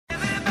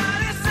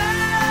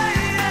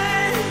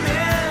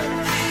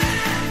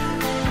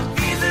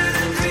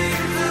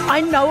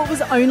I know it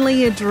was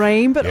only a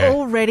dream, but Yeah.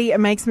 already it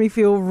makes me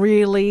feel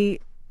really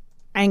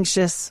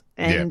anxious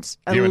and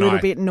Yeah. a You and little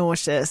I. bit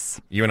nauseous.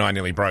 You and I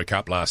nearly broke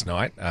up last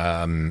night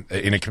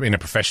in a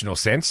professional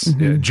sense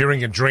Mm-hmm.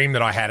 during a dream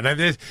that I had. And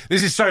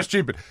this is so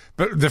stupid,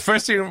 but the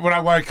first thing when I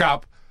woke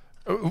up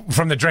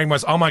from the dream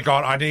was, oh my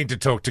God, I need to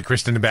talk to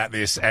Kristen about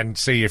this and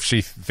see if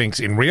she thinks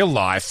in real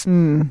life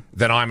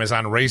that I'm as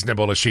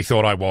unreasonable as she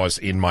thought I was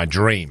in my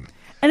dream.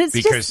 And it's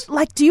Because- just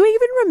like, do you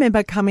even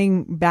remember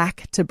coming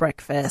back to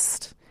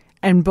breakfast?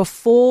 And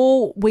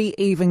before we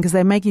even, because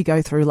they make you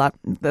go through, like,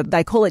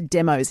 they call it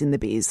demos in the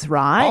biz,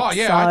 right? Oh,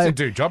 yeah, I had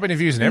to do job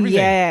interviews and everything.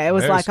 Yeah, it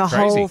was like a crazy.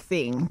 whole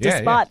thing, Yeah,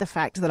 despite the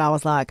fact that I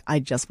was like, I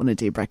just want to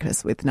do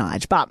breakfast with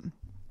Nige. But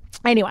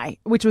anyway,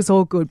 which was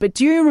all good. But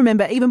do you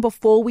remember, even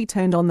before we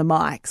turned on the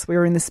mics, we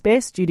were in the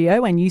spare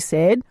studio and you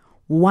said,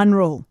 one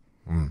rule.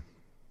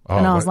 Oh,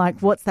 And I was what- like,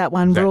 what's that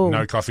one that rule?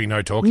 no coffee,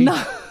 no talkie?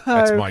 No.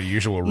 That's my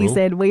usual rule. You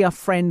said, we are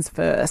friends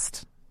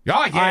first.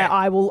 oh, yeah.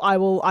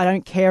 I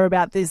don't care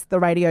about the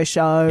radio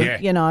show. Yeah.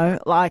 You know,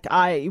 like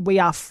we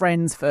are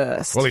friends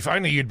first. Well, if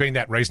only you'd been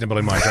that reasonable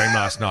in my dream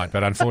last night,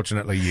 but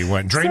unfortunately you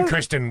weren't. Dream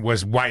Kristen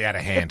was way out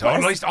of hand. Or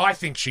at least I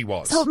think she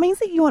was. so it means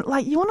that you and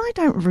I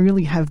don't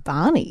really have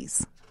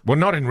Barneys. Well,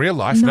 not in real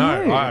life,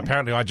 no. No.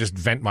 Apparently I just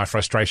vent my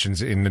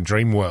frustrations in the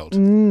dream world.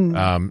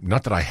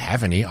 Not that I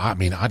have any. I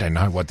mean, I don't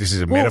know what this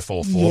is a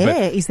metaphor for. Yeah,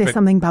 but, is there but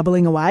something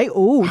bubbling away?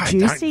 Oh, I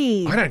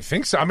juicy. I don't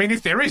think so. I mean,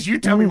 if there is, you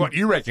tell me what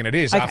you reckon it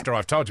is after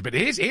I've told you. But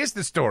here's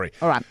the story.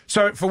 All right.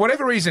 So for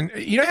whatever reason,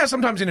 you know how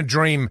sometimes in a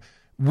dream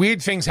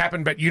weird things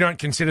happen, but you don't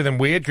consider them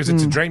weird because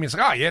it's a dream. It's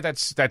like, oh, yeah,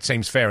 that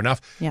seems fair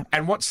enough. Yeah.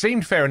 And what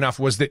seemed fair enough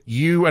was that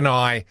you and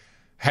I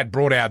had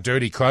brought our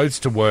dirty clothes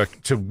to work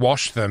to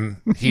wash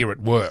them here at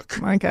work.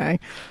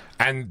 Okay.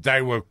 And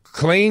they were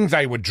clean,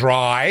 they were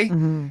dry,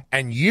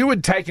 and you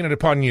had taken it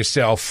upon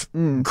yourself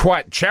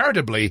quite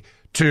charitably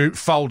to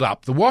fold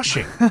up the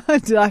washing.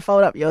 Did I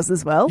fold up yours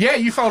as well? Yeah,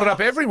 you folded up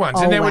everyone's,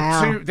 Oh, and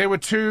wow. there were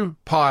two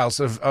piles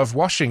of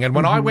washing. And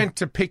when I went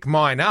to pick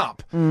mine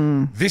up,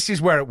 this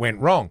is where it went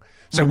wrong.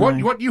 So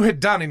what you had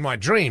done in my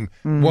dream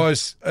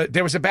was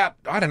there was about,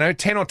 I don't know,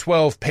 10 or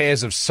 12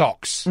 pairs of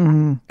socks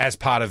as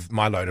part of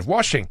my load of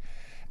washing.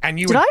 And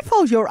you Did I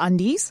fold your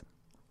undies?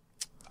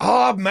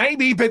 Oh,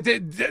 maybe, but they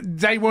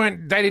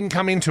didn't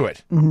come into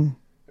it.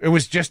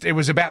 It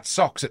was about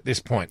socks at this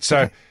point.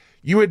 So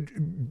you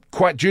had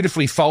quite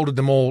dutifully folded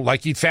them all,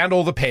 like you'd found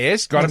all the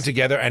pairs, got them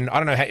together, and I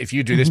don't know if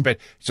you do this, but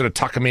sort of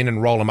tuck them in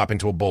and roll them up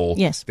into a ball.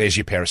 Yes. There's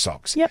your pair of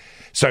socks. Yep.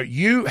 So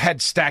you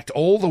had stacked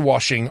all the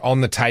washing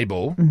on the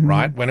table,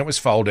 right, when it was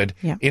folded,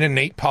 Yep. in a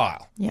neat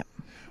pile. Yep.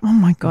 Oh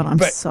my God, I'm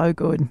But- so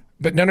good.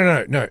 But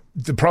no.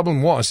 The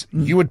problem was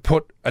you would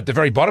put at the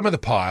very bottom of the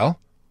pile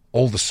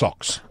all the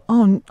socks.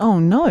 Oh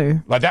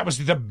no. Like that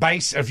was the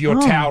base of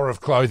your tower of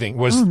clothing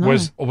was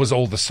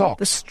all the socks.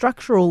 The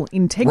structural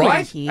integrity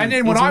Right? here And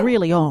then when is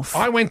really off.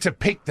 I went to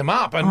pick them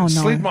up and Oh,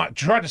 no.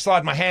 tried to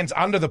slide my hands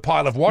under the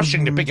pile of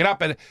washing to pick it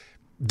up, and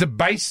the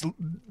base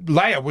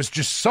layer was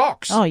just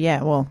socks. Oh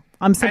yeah, well,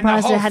 I'm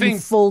surprised whole it hadn't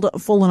thing-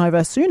 fallen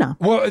over sooner.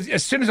 Well,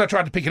 as soon as I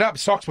tried to pick it up,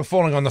 socks were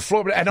falling on the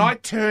floor, and I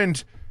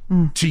turned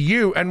to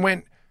you and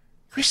went,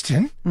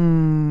 Kristen,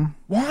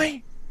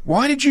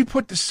 why did you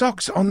put the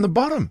socks on the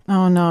bottom?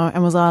 Oh no,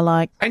 and was I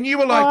like, And you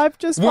were like, I've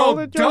just well,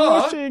 folded your duh.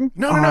 washing.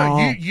 No.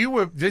 Oh. You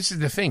were, this is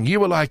the thing. You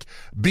were like,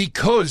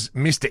 because,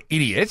 Mr.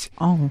 Idiot,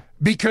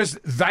 because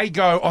they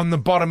go on the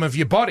bottom of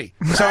your body.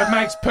 So it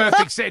makes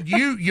perfect sense.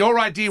 Your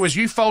idea was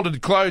you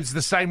folded clothes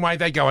the same way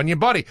they go on your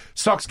body.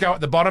 Socks go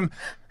at the bottom.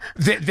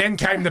 Then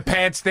came the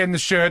pants, then the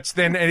shirts,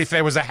 then and if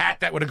there was a hat,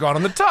 that would have gone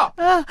on the top.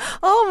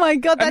 oh my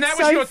God, that's And that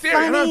so was your theory.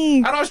 funny.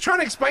 And I was trying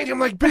to explain to him,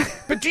 like,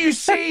 but do you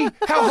see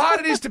how hard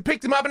it is to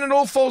pick them up and it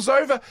all falls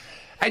over?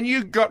 And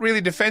you got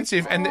really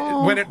defensive. And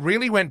when it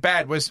really went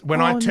bad was when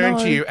I turned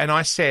to you and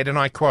I said, and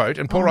I quote,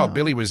 and poor old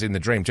Billy was in the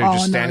dream too,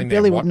 just standing there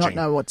Billy watching. would not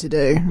know what to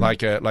do.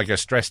 Like a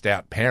stressed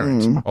out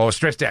parent or a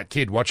stressed out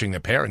kid watching the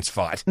parents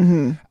fight.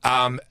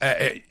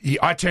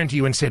 I turned to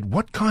you and said,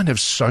 what kind of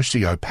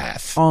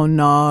sociopath Oh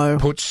no.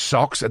 put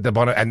socks at the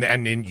bottom? And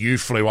then you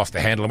flew off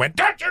the handle and went,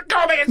 don't you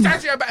call me a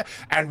sociopath?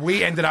 And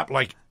we ended up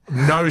like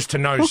nose to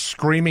nose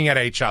screaming at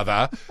each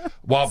other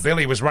while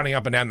Billy was running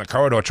up and down the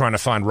corridor trying to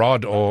find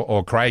Rod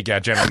or Craig, our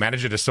general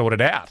manager, to sort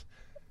it out.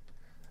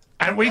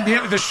 And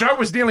the show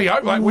was nearly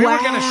over. Like we were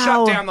going to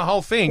shut down the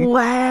whole thing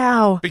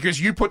Wow. because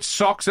you put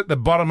socks at the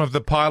bottom of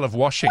the pile of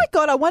washing.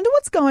 God, I wonder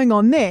what's going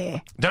on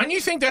there. Don't you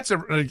think that's a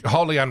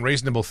wholly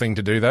unreasonable thing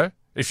to do, though?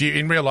 If you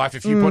in real life,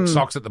 if you put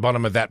socks at the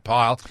bottom of that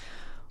pile,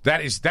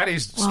 that is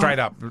straight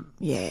up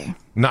Yeah.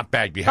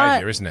 nutbag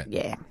behaviour, isn't it?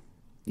 Yeah.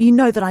 You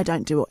know that I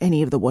don't do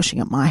any of the washing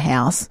at my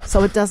house,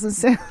 so it doesn't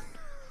sound.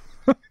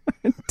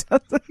 It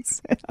doesn't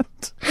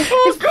sound.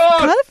 Oh God!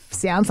 Kind of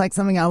sounds like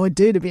something I would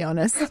do, to be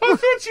honest. I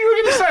thought you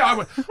were going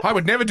to say I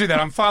would never do that.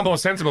 I'm far more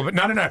sensible. But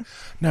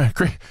no.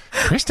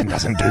 Kristen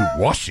doesn't do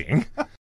washing.